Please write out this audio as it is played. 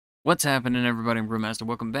What's happening, everybody? I'm Brewmaster.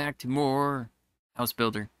 Welcome back to more House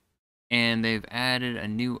Builder. And they've added a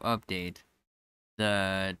new update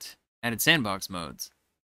that added sandbox modes.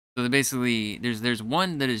 So they basically, there's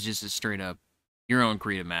one that is just a straight up your own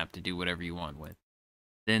creative map to do whatever you want with.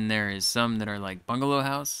 Then there is some that are like bungalow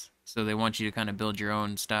house. So they want you to kind of build your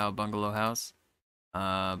own style bungalow house.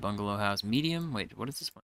 Bungalow house medium. Wait, what is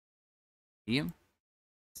this one? Medium?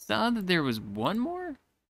 Saw that there was one more?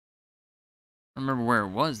 I don't remember where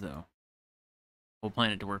it was though. Whole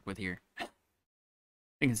planet to work with here. I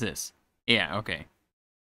think it's this. Yeah, okay.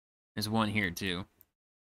 There's one here too.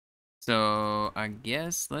 So I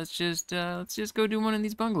guess let's just go do one of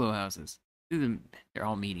these bungalow houses. Do them. They're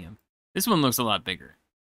all medium. This one looks a lot bigger.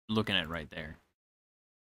 Looking at it right there.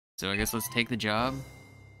 So I guess let's take the job.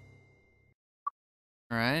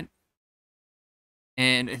 All right.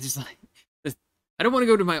 And it's just like I don't want to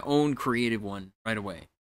go to my own creative one right away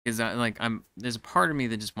because there's a part of me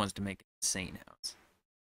that just wants to make an insane house.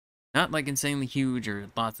 Not like insanely huge or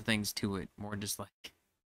lots of things to it. More just like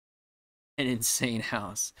an insane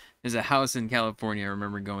house. There's a house in California I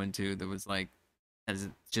remember going to that was like has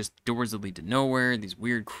just doors that lead to nowhere, these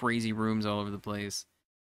weird crazy rooms all over the place.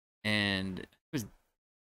 And it was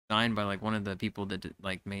designed by like one of the people that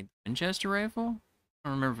like made the Winchester rifle. I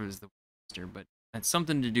don't remember if it was the Winchester, but it's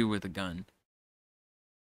something to do with a gun.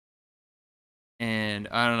 And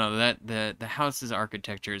I don't know, that the house's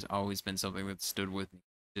architecture has always been something that stood with me.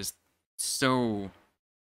 Just so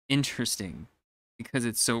interesting because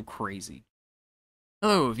it's so crazy.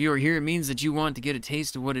 Hello, if you are here, it means that you want to get a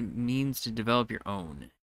taste of what it means to develop your own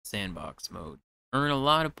sandbox mode. Earn a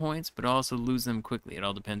lot of points, but also lose them quickly. It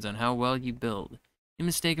all depends on how well you build. A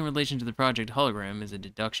mistake in relation to the project hologram is a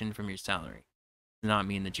deduction from your salary. It does not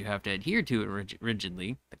mean that you have to adhere to it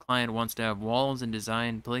rigidly. The client wants to have walls and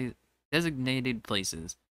designated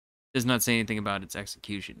places. It does not say anything about its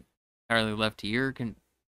execution. Entirely left to your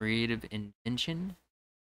creative invention.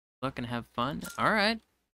 Look and have fun. All right.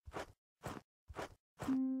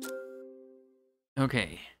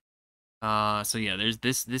 Okay. So yeah, there's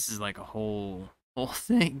this is like a whole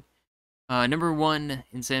thing. Number one,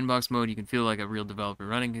 in sandbox mode, you can feel like a real developer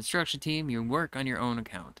running a construction team. You work on your own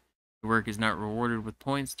account. Your work is not rewarded with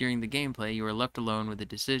points during the gameplay. You are left alone with the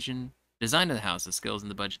design of the house, the skills,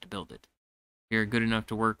 and the budget to build it. If you're good enough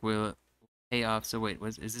to work will pay off. So wait,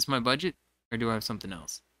 is this my budget? Or do I have something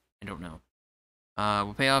else? I don't know.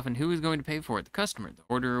 Will pay off, and who is going to pay for it? The customer. The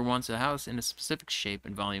orderer wants a house in a specific shape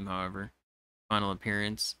and volume, however. Final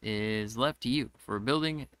appearance is left to you. For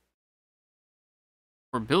building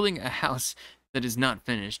a house that is not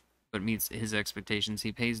finished but meets his expectations,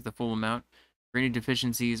 he pays the full amount. For any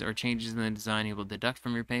deficiencies or changes in the design, he will deduct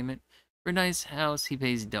from your payment. For a nice house, he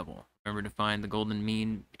pays double. Remember to find the golden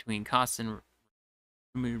mean between costs and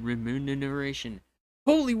remuneration.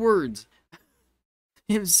 Holy words!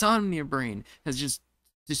 Insomnia brain has just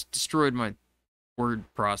destroyed my word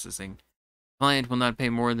processing. Client will not pay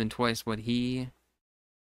more than twice what he...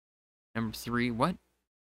 Number 3, what?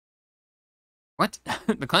 What?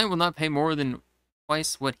 The client will not pay more than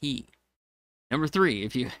twice what he... Number 3,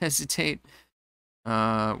 if you hesitate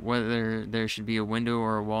whether there should be a window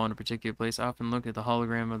or a wall in a particular place, often look at the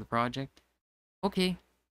hologram of the project. Okay.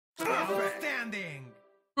 Outstanding!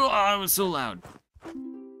 Oh, that was so loud.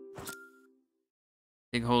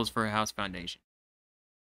 Dig holes for a house foundation.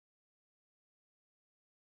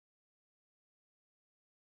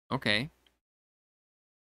 Okay.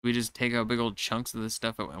 We just take out big old chunks of this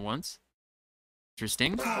stuff at once?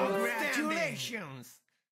 Interesting. Congratulations!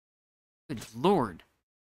 Good lord.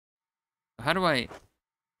 How do I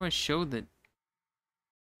show that?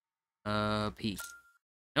 P.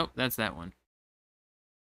 Nope, that's that one.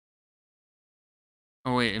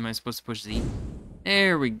 Oh wait, am I supposed to push Z?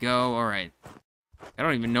 There we go. All right. I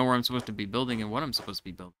don't even know where I'm supposed to be building and what I'm supposed to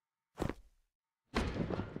be building.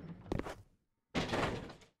 All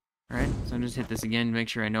right, so I'm just hit this again, make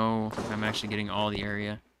sure I know if I'm actually getting all the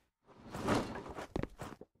area. All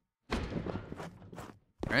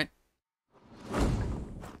right.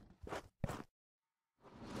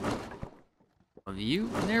 View,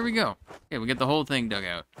 and there we go. Okay, we get the whole thing dug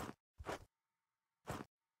out. All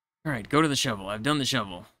right, go to the shovel. I've done the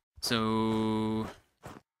shovel. So...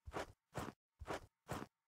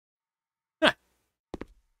 I'm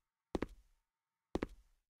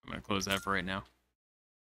gonna close that for right now.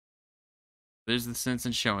 There's the sense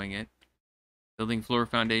in showing it. Building floor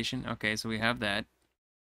foundation. Okay, so we have that.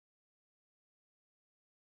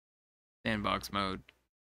 Sandbox mode.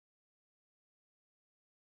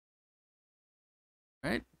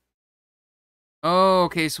 Right? Oh,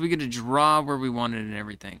 okay, so we get to draw where we want it and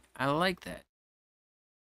everything. I like that.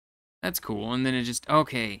 That's cool. And then it just...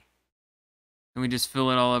 Okay. Can we just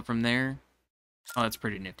fill it all up from there? Oh, that's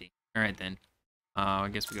pretty nifty. All right, then. I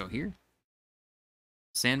guess we go here.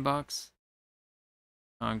 Sandbox.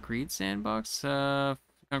 Concrete sandbox?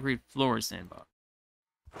 Concrete floor sandbox.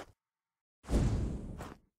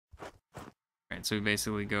 Alright, so we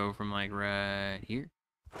basically go from like right here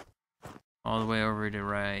all the way over to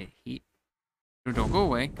right here. No, don't go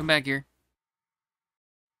away. Come back here.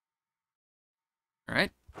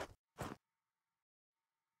 Alright.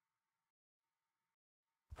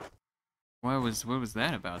 What was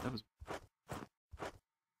that about? That was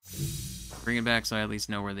bring it back so I at least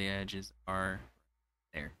know where the edges are.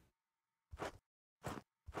 There.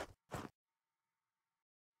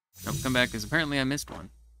 Nope, come back because apparently I missed one.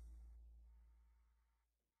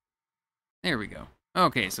 There we go.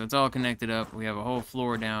 Okay, so it's all connected up. We have a whole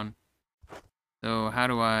floor down. So how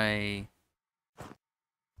do I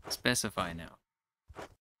specify now?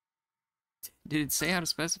 Did it say how to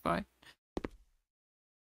specify?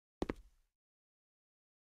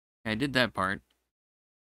 I did that part.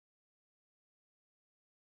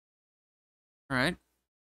 Alright.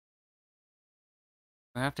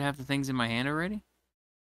 Do I have to have the things in my hand already?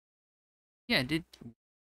 Yeah, I did.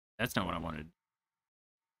 That's not what I wanted.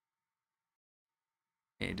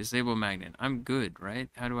 Okay, disable magnet. I'm good, right?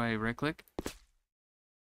 How do I right-click?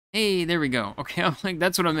 Hey, there we go. Okay, I'm like,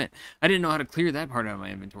 that's what I meant. I didn't know how to clear that part out of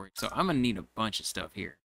my inventory. So I'm gonna need a bunch of stuff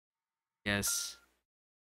here. Yes.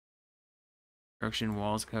 Construction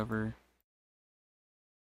walls cover.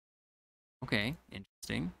 Okay,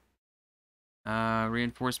 interesting.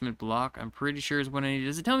 Reinforcement block. I'm pretty sure is what I need.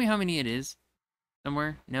 Does it tell me how many it is?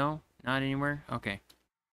 Somewhere? No? Not anywhere? Okay.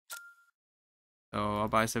 So I'll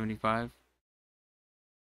buy 75.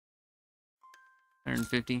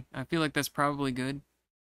 150. I feel like that's probably good.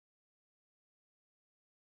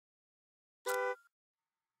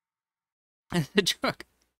 The truck.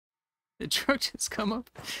 The truck just come up.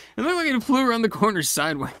 It looked like it flew around the corner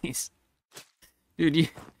sideways. Dude,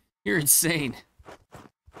 you're insane.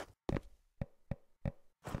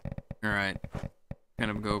 Alright.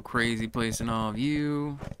 Kind of go crazy placing all of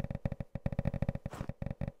you.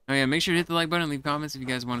 Oh yeah, make sure to hit the like button and leave comments if you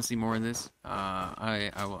guys want to see more of this.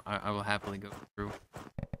 I will happily go through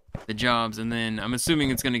the jobs, and then I'm assuming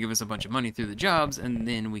it's going to give us a bunch of money through the jobs, and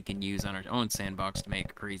then we can use on our own sandbox to make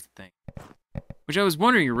a crazy thing. Which I was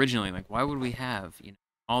wondering originally, like, why would we have, you know,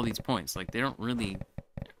 all these points? Like, they don't really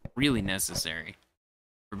necessary.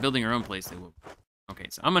 For building our own place, they will. Okay,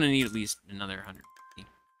 so I'm going to need at least another 100.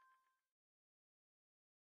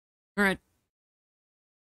 Alright.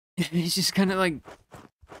 He's just kind of like,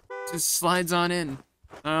 just slides on in.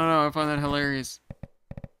 I don't know, I find that hilarious.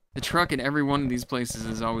 The truck in every one of these places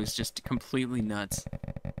is always just completely nuts.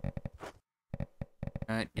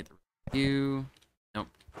 Alright, get the review. Nope,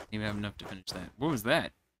 didn't even have enough to finish that. What was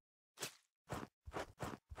that?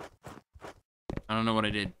 I don't know what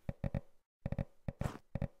I did.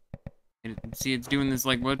 See, it's doing this,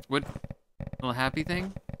 like, what little happy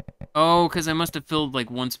thing? Oh, because I must have filled, like,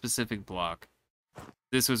 one specific block.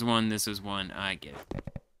 This was one, this was one. I get it.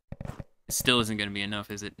 It still isn't going to be enough,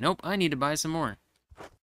 is it? Nope, I need to buy some more.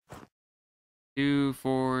 2,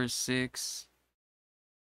 4, 6,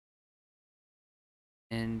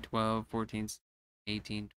 10, 12, 14,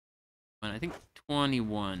 18, 21. I think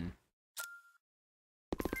 21.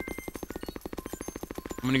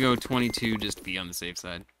 I'm going to go 22 just to be on the safe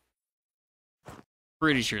side.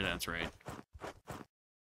 Pretty sure that's right.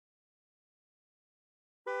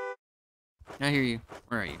 I hear you.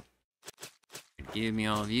 Where are you? Give me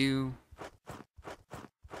all of you.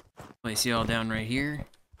 Place you all down right here.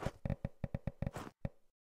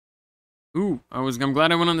 Ooh, I'm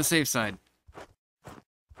glad I went on the safe side.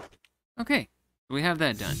 Okay, we have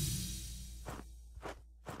that done.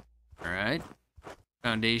 All right.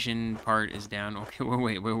 Foundation part is down. Okay,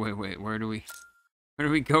 wait. Where do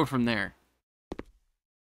we go from there?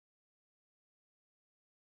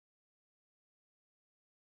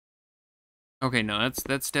 Okay, no,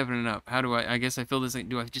 that's stepping it up. How do I guess I fill this,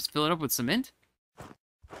 do I just fill it up with cement?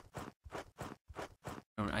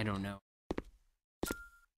 Oh, I don't know.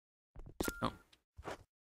 Oh.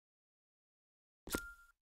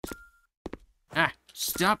 Ah,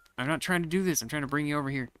 stop. I'm not trying to do this. I'm trying to bring you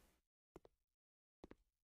over here.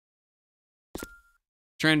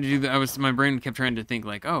 Trying to do the, my brain kept trying to think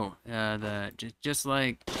like, oh, just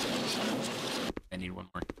like, I need one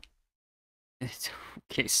more.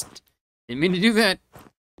 Okay, didn't mean to do that.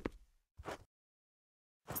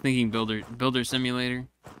 Thinking builder simulator.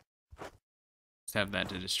 Just have that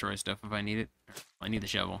to destroy stuff if I need it. I need the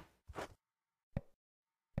shovel.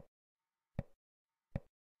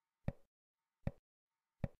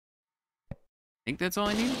 I think that's all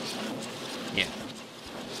I need. Yeah.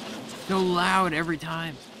 So loud every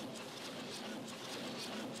time.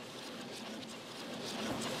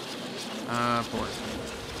 Poor.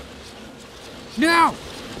 No!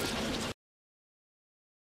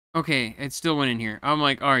 Okay, it still went in here. I'm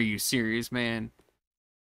like, are you serious, man?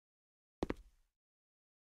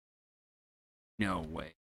 No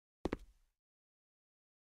way.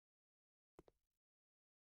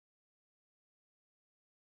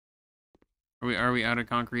 Are we out of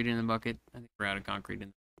concrete in the bucket? I think we're out of concrete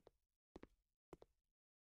in.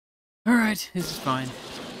 All right, this is fine.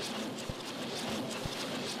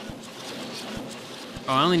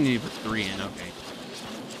 Oh, I only need to put 3 in. Okay.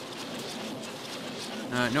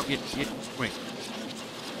 No, wait.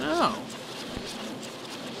 No.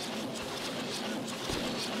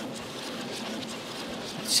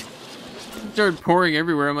 It started pouring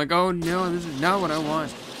everywhere. I'm like, oh no, this is not what I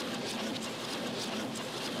want.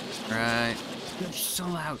 Right. You're so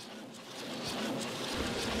loud.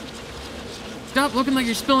 Stop looking like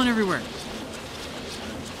you're spilling everywhere. It's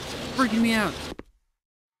freaking me out.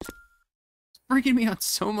 It's freaking me out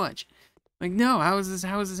so much. Like, no, how is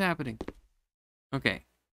this happening? Okay.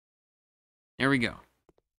 There we go.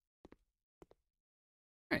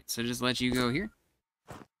 Alright, so just let you go here.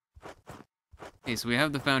 Okay, so we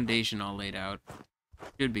have the foundation all laid out.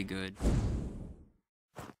 Should be good.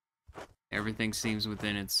 Everything seems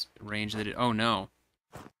within its range that it... Oh, no.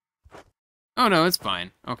 Oh, no, it's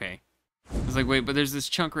fine. Okay. I was like, wait, but there's this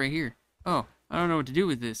chunk right here. Oh, I don't know what to do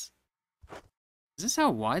with this. Is this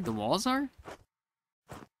how wide the walls are?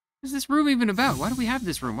 What is this room even about? Why do we have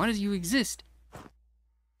this room? Why does you exist?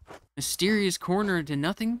 Mysterious corner to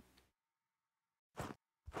nothing?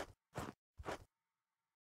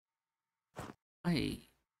 I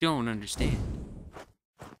don't understand.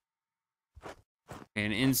 Okay,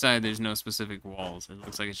 and inside there's no specific walls. It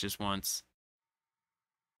looks like it's just once.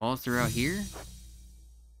 Walls throughout here?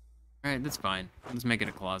 Alright, that's fine. Let's make it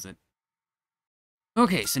a closet.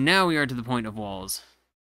 Okay, so now we are to the point of walls.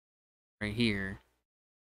 Right here.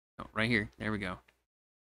 Oh, right here. There we go.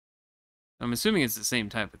 I'm assuming it's the same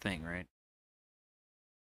type of thing, right?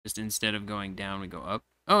 Just instead of going down, we go up.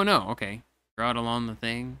 Oh, no, okay. Draw it along the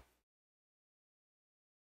thing.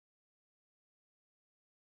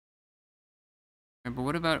 Right, but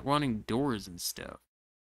what about wanting doors and stuff?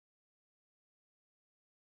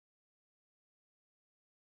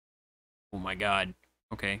 Oh my god.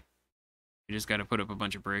 Okay. You just gotta put up a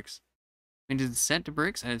bunch of bricks. I mean, does it set to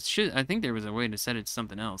bricks? I think there was a way to set it to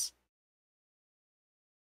something else.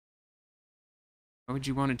 Why would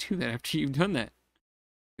you want to do that after you've done that?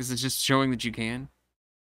 Because it's just showing that you can.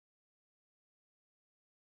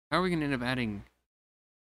 How are we gonna end up adding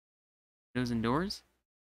windows and doors?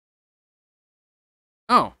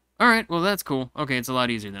 Oh, alright, well that's cool. Okay, it's a lot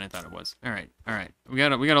easier than I thought it was. Alright, alright. We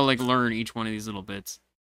gotta like learn each one of these little bits.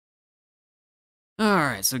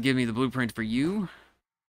 Alright, so give me the blueprint for you.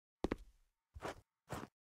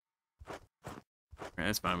 Alright,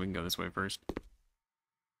 that's fine, we can go this way first.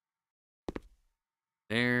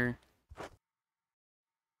 There.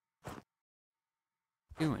 What are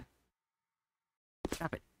you doing?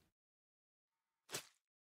 Stop it.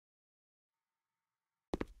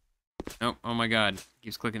 Nope, oh my god.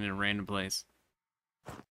 Keeps clicking in a random place.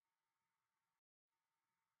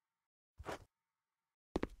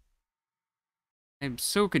 I'm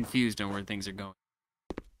so confused on where things are going.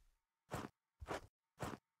 How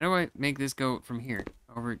do I make this go from here?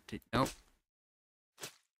 Over to... Nope.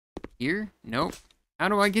 Here? Nope. How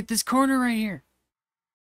do I get this corner right here?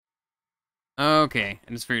 Okay,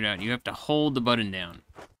 I just figured out. You have to hold the button down.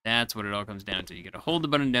 That's what it all comes down to. You gotta hold the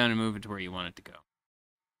button down and move it to where you want it to go.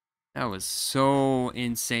 That was so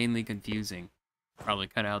insanely confusing. Probably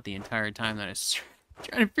cut out the entire time that I was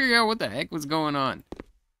trying to figure out what the heck was going on.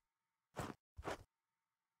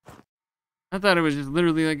 I thought it was just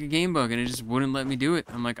literally like a game bug and it just wouldn't let me do it.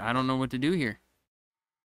 I'm like, I don't know what to do here.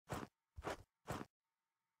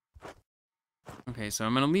 Okay, so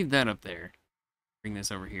I'm gonna leave that up there. Bring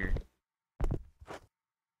this over here.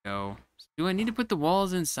 Go. Do I need to put the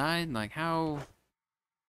walls inside? Like how?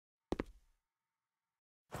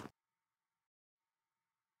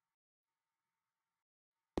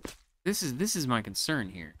 This is my concern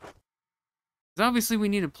here. Because obviously we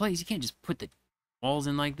need a place. You can't just put the walls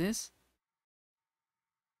in like this.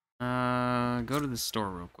 Go to the store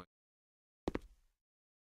real quick.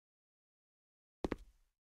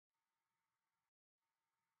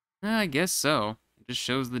 I guess so. It just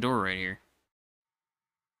shows the door right here.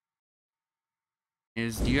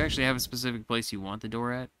 Do you actually have a specific place you want the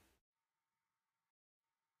door at?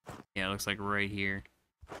 Yeah, it looks like right here.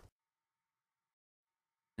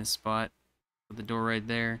 This spot. Put the door right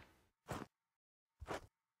there.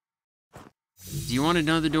 Do you want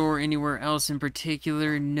another door anywhere else in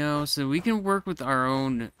particular? No, so we can work with our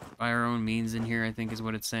own, by our own means in here, I think is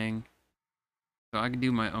what it's saying. So I can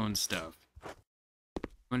do my own stuff.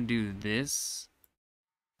 I'm gonna do this.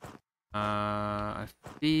 I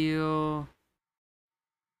feel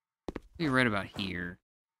right about here.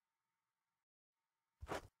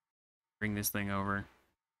 Bring this thing over.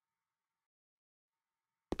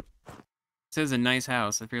 It says a nice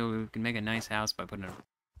house. I feel we can make a nice house by putting it.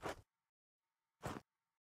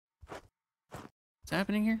 What's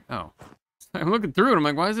happening here? Oh. I'm looking through it. I'm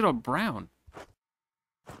like, why is it all brown?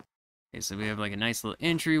 Okay, so we have like a nice little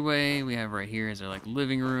entryway. We have right here is our like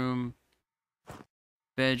living room,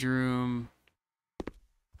 bedroom.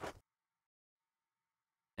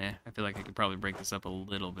 I feel like I could probably break this up a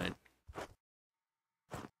little bit.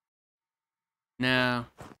 No.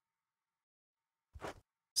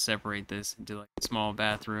 Separate this into like a small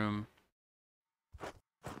bathroom.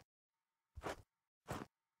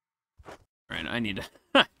 Alright, I need to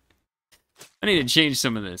I need to change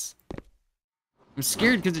some of this. I'm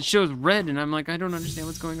scared because it shows red and I'm like, I don't understand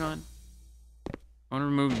what's going on. I want to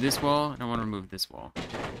remove this wall and I want to remove this wall.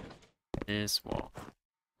 This wall.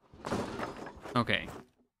 Okay.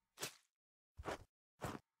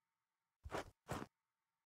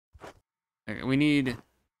 Okay, we need, I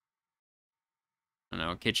don't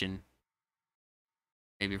know, a kitchen.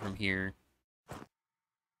 Maybe from here.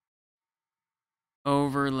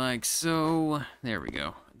 Over like so. There we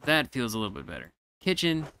go. That feels a little bit better.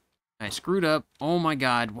 Kitchen. I screwed up. Oh my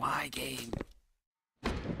god. Why, game?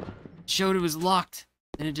 It showed it was locked.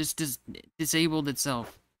 And it just disabled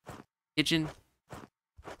itself. Kitchen.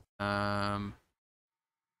 Bathroom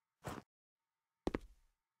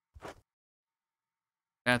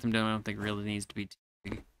dome, I don't think really needs to be too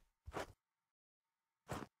big.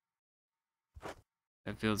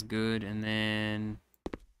 That feels good. And then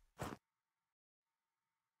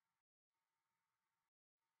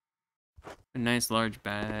a nice large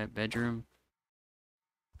bedroom.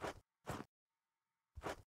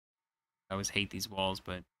 I always hate these walls,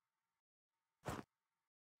 but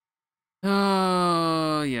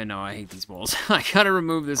oh yeah, no, I hate these walls. I gotta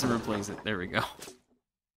remove this and replace it. There we go.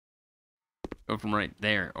 Go from right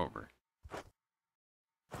there over.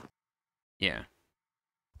 Yeah.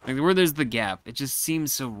 Like where there's the gap, it just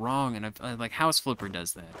seems so wrong, and I like House Flipper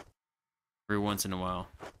does that every once in a while.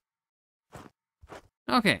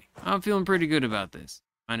 Okay, I'm feeling pretty good about this.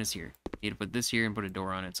 Mine is here. Need to put this here and put a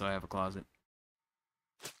door on it so I have a closet.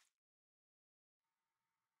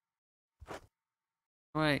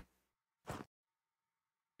 Wait.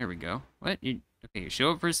 There we go. What? Okay, you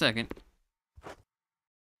show up for a second.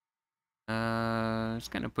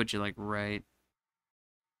 Just kind of put you like right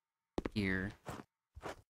here.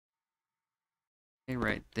 Okay,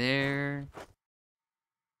 right there.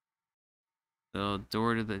 The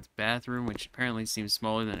door to the bathroom, which apparently seems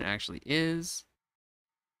smaller than it actually is.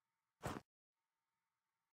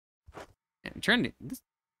 I'm trying to... This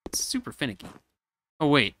is super finicky. Oh,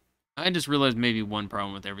 wait. I just realized maybe one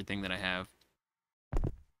problem with everything that I have.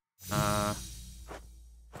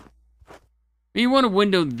 You want a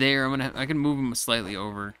window there. I can move them slightly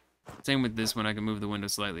over. Same with this one. I can move the window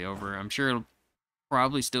slightly over. I'm sure it'll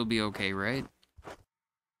probably still be okay, right?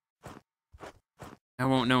 I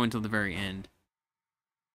won't know until the very end.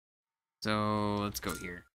 So let's go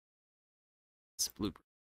here. It's blueprint.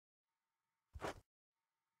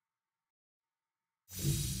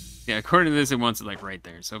 Yeah, according to this, it wants it like right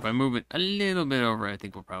there. So if I move it a little bit over, I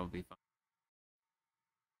think we'll probably be fine.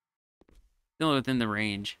 Still within the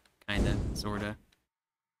range, kinda, sorta.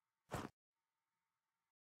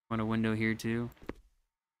 Want a window here too.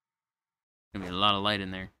 Gonna be a lot of light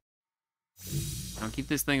in there. Now keep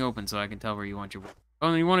this thing open so I can tell where you want your. Oh,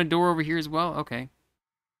 and you want a door over here as well? Okay.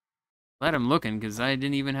 Glad I'm looking because I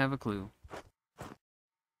didn't even have a clue.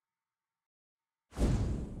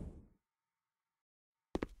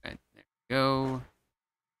 Right, there we go.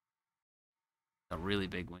 A really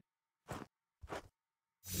big one.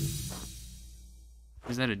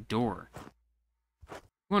 Is that a door? You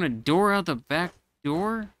want a door out the back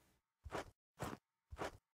door?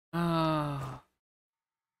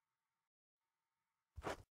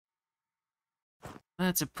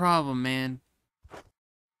 That's a problem, man.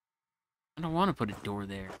 I don't want to put a door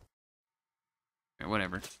there. Right,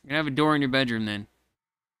 whatever. You're gonna have a door in your bedroom then.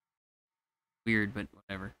 Weird, but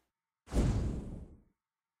whatever.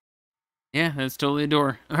 Yeah, that's totally a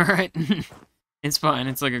door. Alright. It's fine.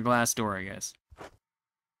 It's like a glass door, I guess.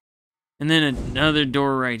 And then another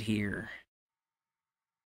door right here.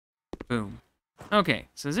 Boom. Okay,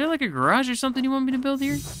 so is there like a garage or something you want me to build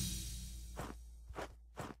here?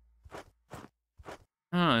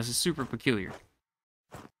 Oh, this is super peculiar.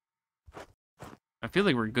 feel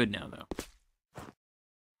like we're good now, though.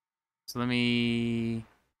 So let me...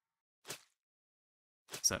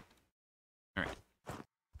 What's up? Alright.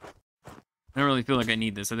 I don't really feel like I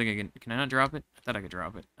need this. I think I can... Can I not drop it? I thought I could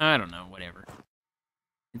drop it. I don't know. Whatever.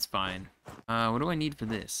 It's fine. What do I need for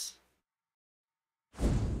this?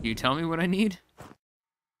 Can you tell me what I need?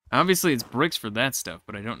 Obviously, it's bricks for that stuff,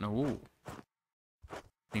 but I don't know. Ooh.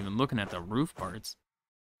 I'm even looking at the roof parts.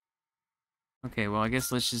 Okay, well, I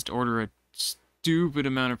guess let's just order a stupid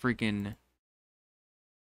amount of freaking...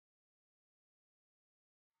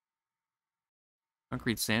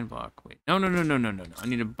 Concrete sandblock. Wait. No. I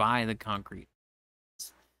need to buy the concrete.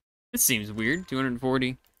 This seems weird.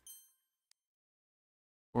 240.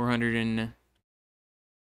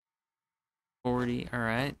 440.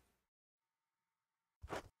 Alright.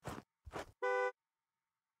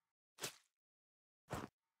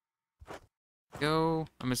 Go.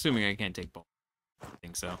 I'm assuming I can't take both. I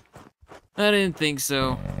think so. I didn't think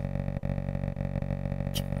so.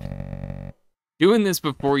 Doing this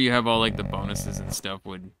before you have all like the bonuses and stuff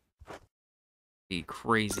would be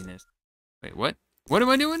craziness. Wait, what? What am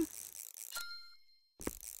I doing?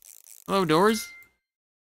 Hello, doors?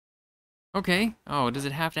 Okay. Oh, does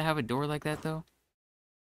it have to have a door like that, though?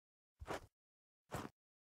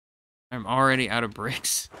 I'm already out of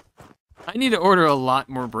bricks. I need to order a lot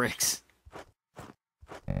more bricks.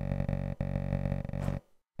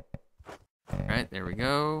 Alright, there we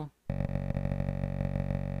go.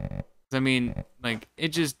 I mean, like,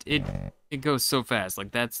 it goes so fast.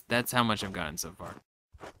 Like, that's how much I've gotten so far.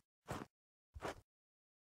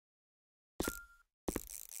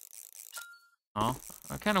 Oh,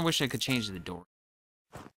 I kind of wish I could change the door.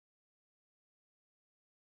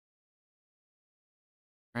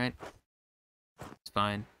 Right? It's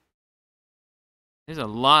fine. There's a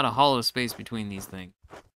lot of hollow space between these things.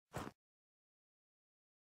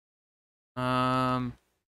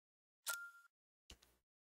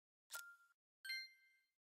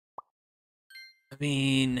 I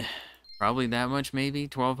mean, probably that much, maybe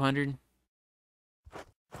 1,200.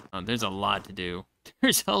 Oh, there's a lot to do.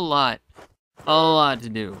 There's a lot to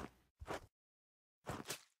do.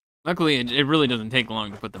 Luckily, it really doesn't take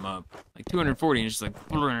long to put them up. Like 240, and it's just like,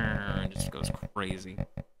 it just goes crazy.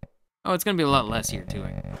 Oh, it's gonna be a lot less here too.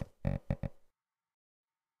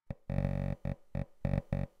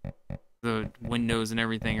 The windows and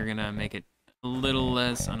everything are gonna make it a little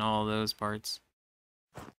less on all those parts.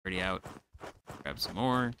 Already out. Grab some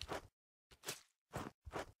more.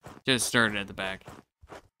 Just started at the back.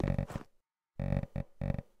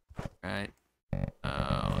 Right.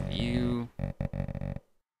 You.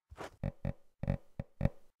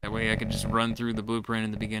 That way I could just run through the blueprint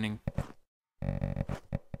in the beginning.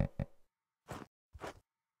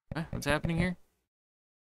 What's happening here?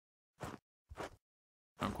 I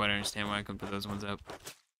don't quite understand why I couldn't put those ones up.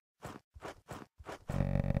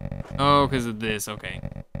 Oh, because of this. Okay.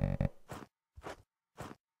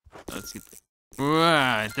 Let's get this.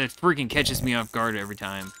 That freaking catches me off guard every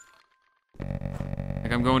time.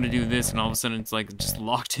 Like, I'm going to do this, and all of a sudden it's like just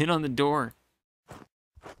locked in on the door.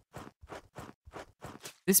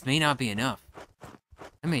 This may not be enough.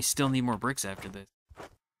 I may still need more bricks after this.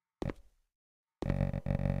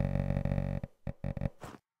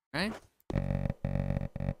 Right?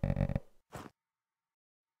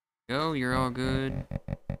 Go, you're all good.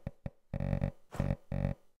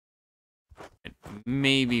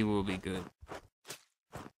 Maybe we'll be good.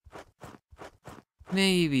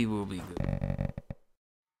 Maybe we'll be good.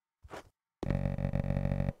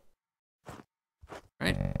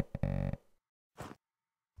 Right?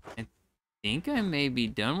 I think I may be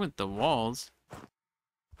done with the walls.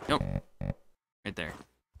 Nope. Right there.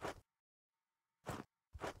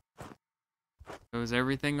 So is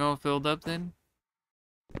everything all filled up then?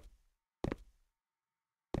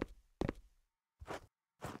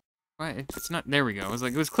 Why? It's not. There we go. I was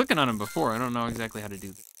like, it was clicking on them before. I don't know exactly how to do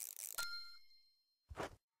this.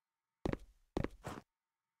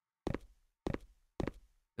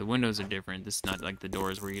 The windows are different. This is not like the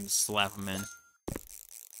doors where you can just slap them in.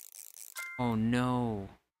 Oh no.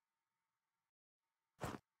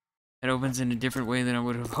 That opens in a different way than I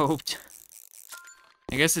would have hoped.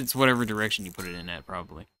 I guess it's whatever direction you put it in at,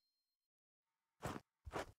 probably.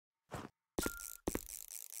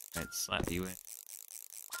 Alright, slap you in.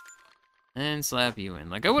 And slap you in.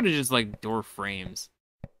 Like, I would have just, like, door frames.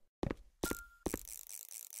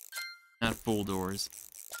 Not full doors.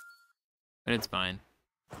 But it's fine.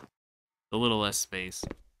 A little less space.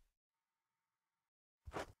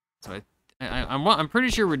 So I'm pretty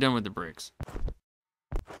sure we're done with the bricks.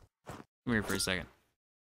 Come here for a second.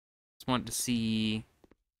 Just want to see...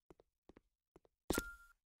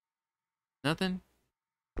 Nothing?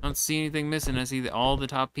 I don't see anything missing. I see all the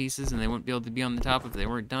top pieces, and they wouldn't be able to be on the top if they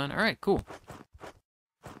weren't done. All right, cool.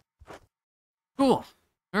 Cool.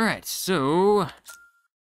 All right, so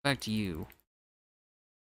back to you.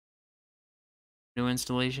 New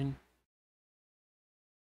installation.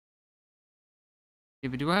 Yeah,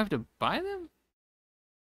 but do I have to buy them?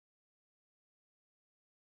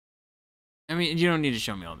 I mean, you don't need to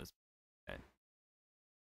show me all this.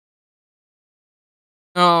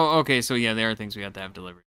 Oh, okay, so yeah, there are things we have to have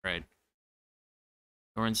delivered. Right.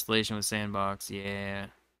 Door installation with Sandbox, yeah.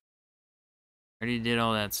 Already did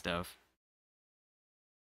all that stuff.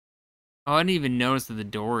 Oh, I didn't even notice that the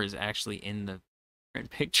door is actually in the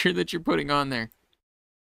picture that you're putting on there.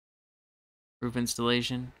 Roof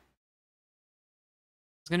installation.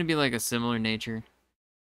 It's gonna be like a similar nature.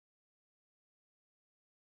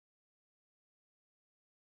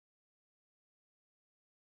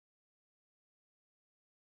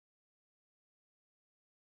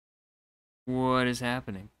 What is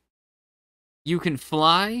happening? You can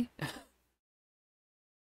fly?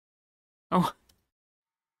 Oh,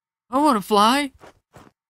 I want to fly.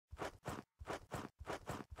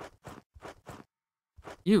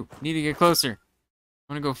 You need to get closer.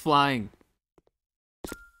 I want to go flying.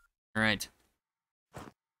 All right.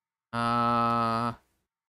 Got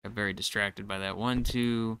very distracted by that. 1,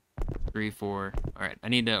 2, 3, 4. All right, I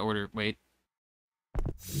need to order. Wait.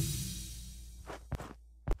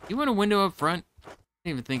 You want a window up front? I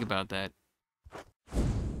didn't even think about that.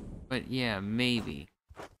 But yeah, maybe.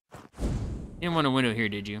 You didn't want a window here,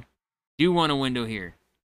 did you? Do you want a window here?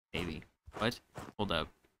 Maybe. What? Hold up.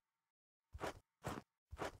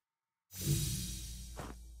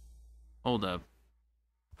 Hold up.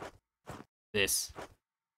 This.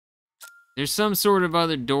 There's some sort of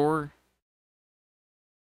other door.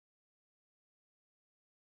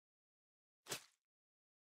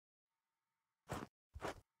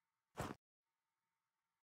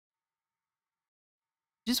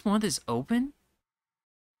 You just want this open?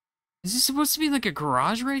 Is this supposed to be like a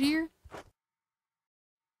garage right here?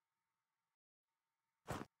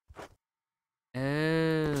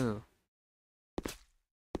 Oh.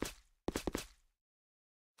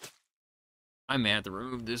 I may have to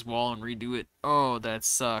remove this wall and redo it. Oh, that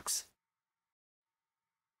sucks.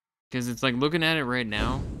 Because it's like looking at it right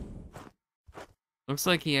now. Looks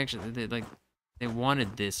like he actually, they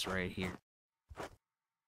wanted this right here.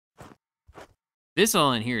 This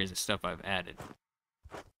all in here is the stuff I've added.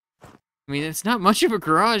 I mean, it's not much of a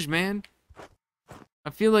garage, man. I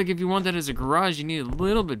feel like if you want that as a garage, you need a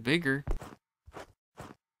little bit bigger.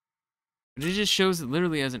 But it just shows it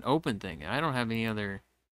literally as an open thing. I don't have any other...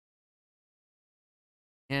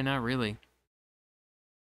 Yeah, not really.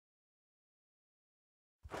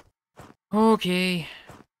 Okay.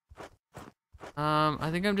 I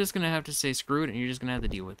think I'm just gonna have to say screw it, and you're just gonna have to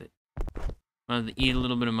deal with it. I'm gonna have to eat a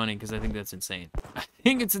little bit of money, because I think that's insane. I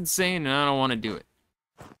think it's insane, and I don't want to do it.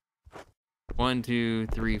 1, 2,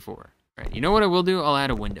 3, 4. Alright, you know what I will do? I'll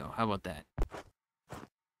add a window. How about that?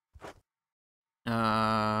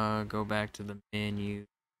 Go back to the menu.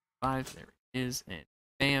 5, there it is, and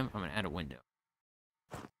bam, I'm gonna add a window.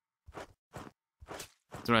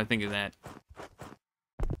 That's what I think of that.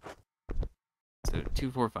 So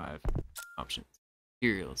 2, 4, 5 options.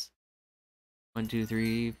 Materials. 1, 2,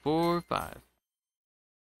 3, 4, 5.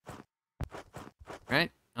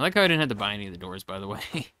 Right? I like how I didn't have to buy any of the doors, by the way.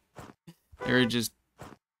 They were just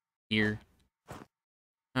here.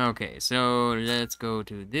 Okay, so let's go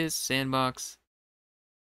to this sandbox.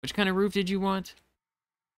 Which kind of roof did you want?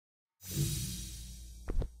 Is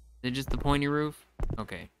it just the pointy roof?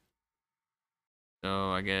 Okay.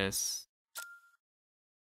 So I guess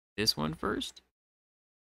this one first?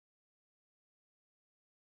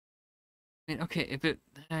 I mean, okay, if it...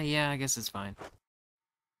 yeah, I guess it's fine.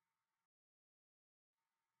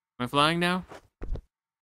 Am I flying now?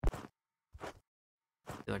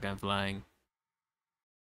 I feel like I'm flying.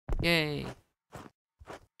 Yay!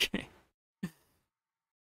 Okay.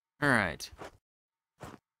 Alright.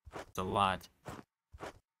 That's a lot.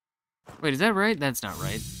 Wait, is that right? That's not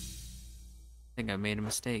right. I think I made a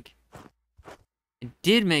mistake. I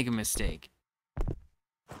did make a mistake.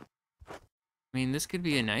 I mean, this could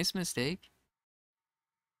be a nice mistake.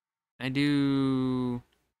 I do...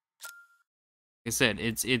 Like I said,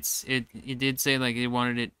 it did say like it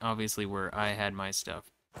wanted it obviously where I had my stuff,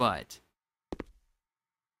 but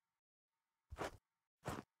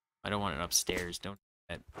I don't want it upstairs. Don't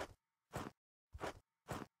do that.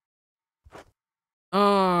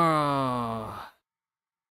 Oh,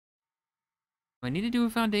 do I need to do a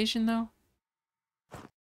foundation though?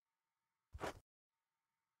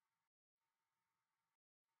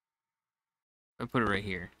 I put it right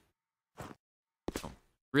here. Oh,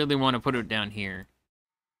 really want to put it down here.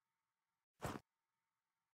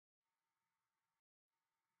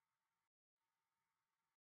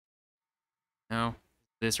 No,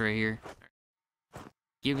 this right here.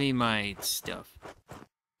 Give me my stuff.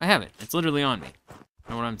 I have it. It's literally on me.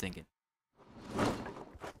 Know what I'm thinking.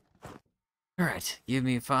 Alright, give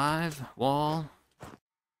me 5. Wall.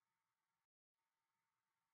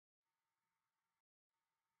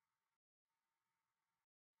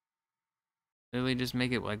 Literally just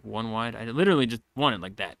make it like 1 wide. I literally just want it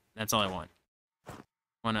like that. That's all I want.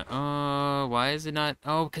 Wanna, why is it not?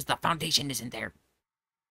 Oh, because the foundation isn't there.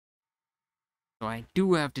 So I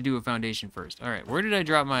do have to do a foundation first. Alright, where did I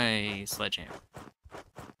drop my sledgehammer?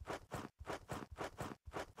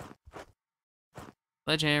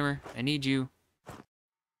 Sledgehammer, I need you.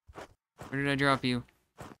 Where did I drop you?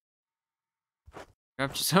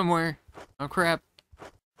 Dropped you somewhere. Oh crap.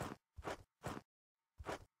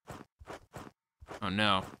 Oh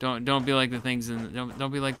no. Don't be like the things in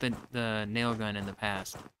don't be like the nail gun in the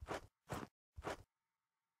past.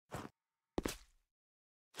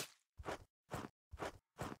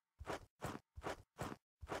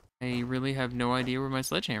 I really have no idea where my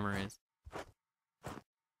sledgehammer is.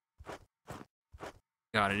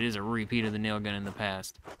 God, it is a repeat of the nail gun in the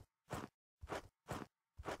past.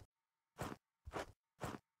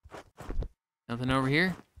 Nothing over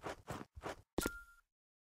here?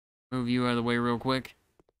 Move you out of the way real quick.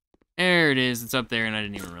 There it is. It's up there and I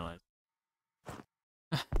didn't even realize.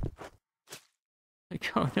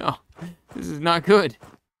 Like, oh no. This is not good.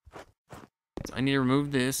 So I need to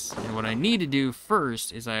remove this. And what I need to do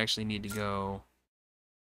first is I actually need to go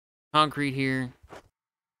concrete here.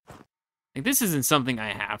 Like, this isn't something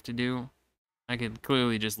I have to do. I could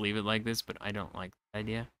clearly just leave it like this, but I don't like the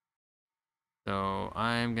idea. So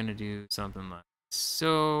I'm gonna do something like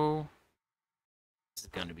so. This is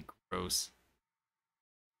gonna be gross.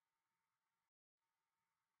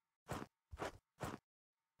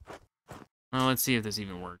 Well, let's see if this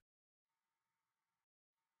even works.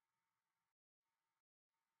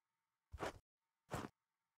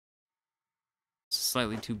 It's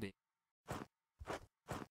slightly too big.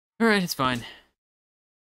 Alright, it's fine.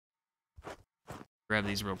 Grab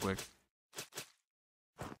these real quick.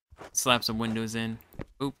 Slap some windows in.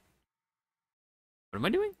 Oop. What am I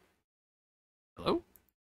doing? Hello?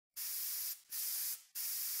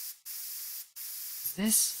 Is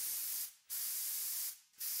this?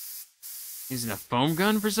 Using a foam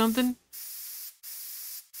gun for something?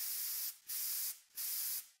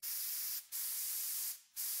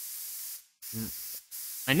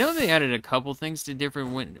 I know they added a couple things to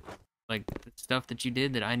different like the stuff that you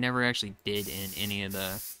did that I never actually did in any of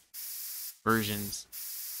the versions.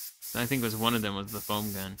 I think it was one of them was the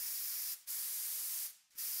foam gun.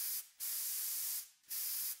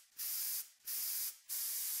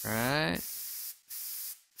 Alright.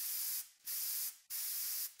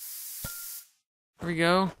 There we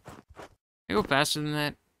go. Can I go faster than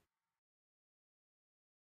that?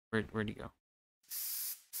 Where'd you go?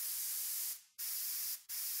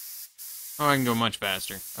 Oh, I can go much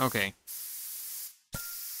faster. Okay.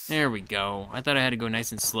 There we go. I thought I had to go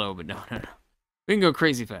nice and slow, but no. We can go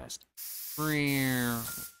crazy fast. I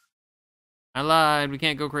lied. We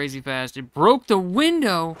can't go crazy fast. It broke the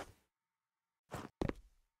window.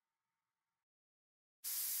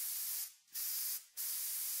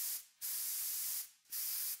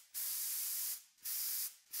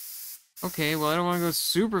 Okay, well, I don't want to go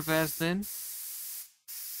super fast then.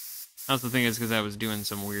 I also think it's because I was doing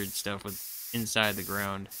some weird stuff with inside the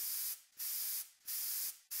ground.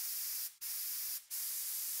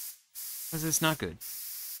 Because it's not good.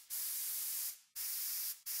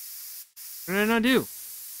 What did I not do?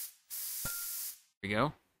 There we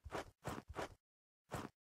go.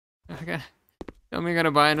 Tell me I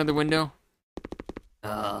gotta buy another window?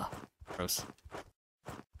 Gross.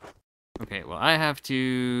 Okay, well, I have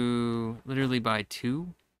to literally buy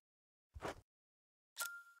 2.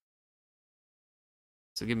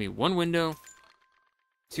 So give me 1 window,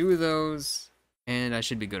 2 of those, and I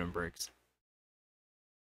should be good on bricks.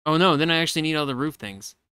 Oh no, then I actually need all the roof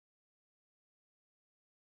things.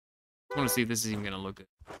 I want to see if this is even gonna look good.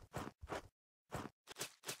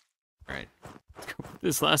 Alright, let's go put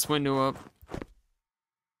this last window up.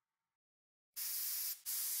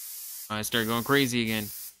 I start going crazy again.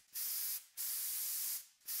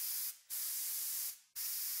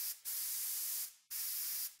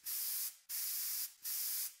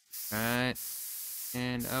 Alright,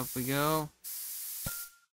 and up we go.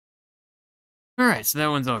 Alright, so that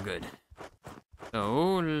one's all good.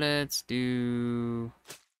 So let's do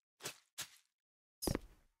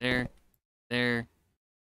there, there,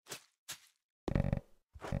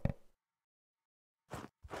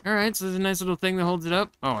 Alright, so there's a nice little thing that holds it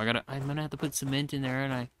up. Oh, I'm gonna have to put cement in there,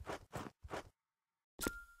 aren't I?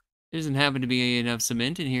 There doesn't happen to be enough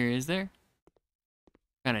cement in here, is there?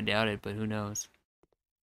 Kinda doubt it, but who knows.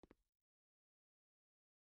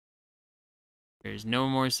 There's no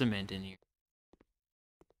more cement in here.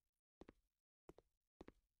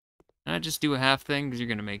 Can I just do a half thing? Because you're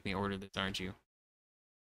gonna make me order this, aren't you?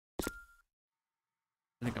 I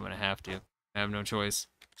think I'm gonna have to. I have no choice.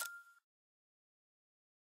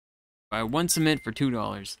 Buy 1 cement for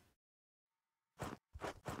 $2.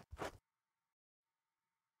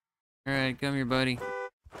 Alright, come here, buddy.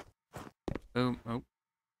 Boom. Oh.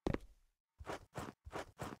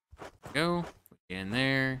 Go. Put you in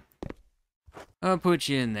there. I'll put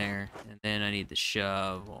you in there. And then I need the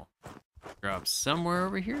shovel. Drop somewhere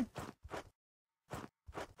over here.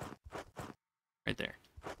 Right there.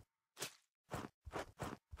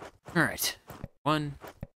 Alright. 1,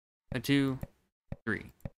 2,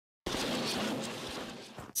 3.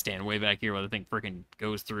 Stand way back here while the thing freaking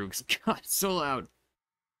goes through. God, it's so loud.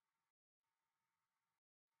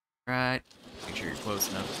 Right. Make sure you're close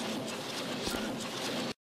enough.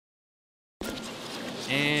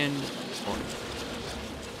 And... oh.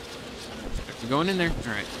 You're going in there.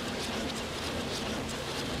 Alright.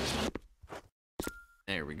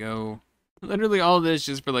 There we go. Literally all this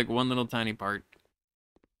just for like one little tiny part.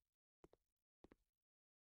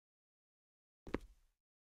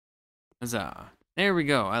 Huzzah. There we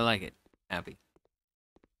go. I like it. Happy.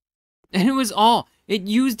 And it was all. It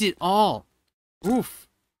used it all. Oof.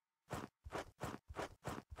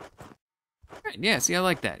 Right, yeah, see, I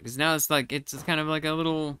like that. Because now it's like, it's kind of like a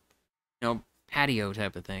little, you know, patio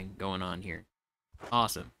type of thing going on here.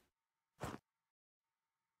 Awesome.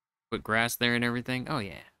 Put grass there and everything. Oh,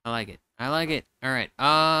 yeah. I like it. I like it. All right.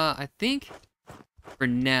 I think for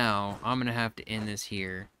now, I'm going to have to end this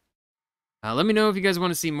here. Let me know if you guys want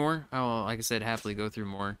to see more. I will, like I said, happily go through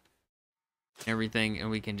more and everything, and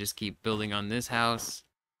we can just keep building on this house.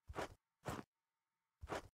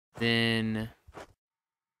 Then,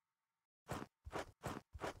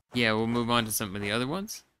 yeah, we'll move on to some of the other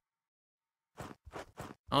ones.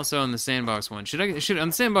 Also on the Sandbox one, on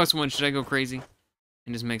the Sandbox one, should I go crazy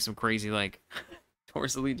and just make some crazy like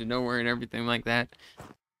tours that lead to nowhere and everything like that?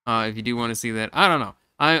 If you do want to see that, I don't know.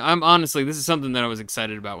 I'm honestly, this is something that I was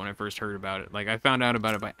excited about when I first heard about it. Like, I found out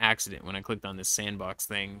about it by accident when I clicked on this Sandbox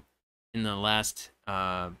thing in the last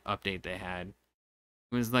update they had.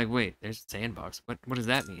 It was like, wait, there's a Sandbox. What does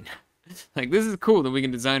that mean? Like, this is cool that we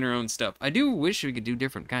can design our own stuff. I do wish we could do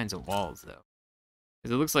different kinds of walls, though.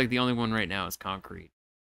 Because it looks like the only one right now is concrete.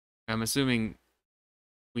 I'm assuming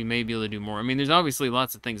we may be able to do more. I mean, there's obviously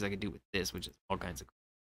lots of things I could do with this, which is all kinds of cool.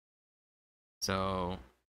 So,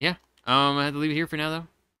 yeah. I have to leave it here for now, though.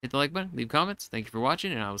 Hit the like button, leave comments. Thank you for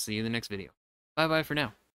watching, and I will see you in the next video. Bye-bye for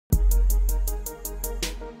now.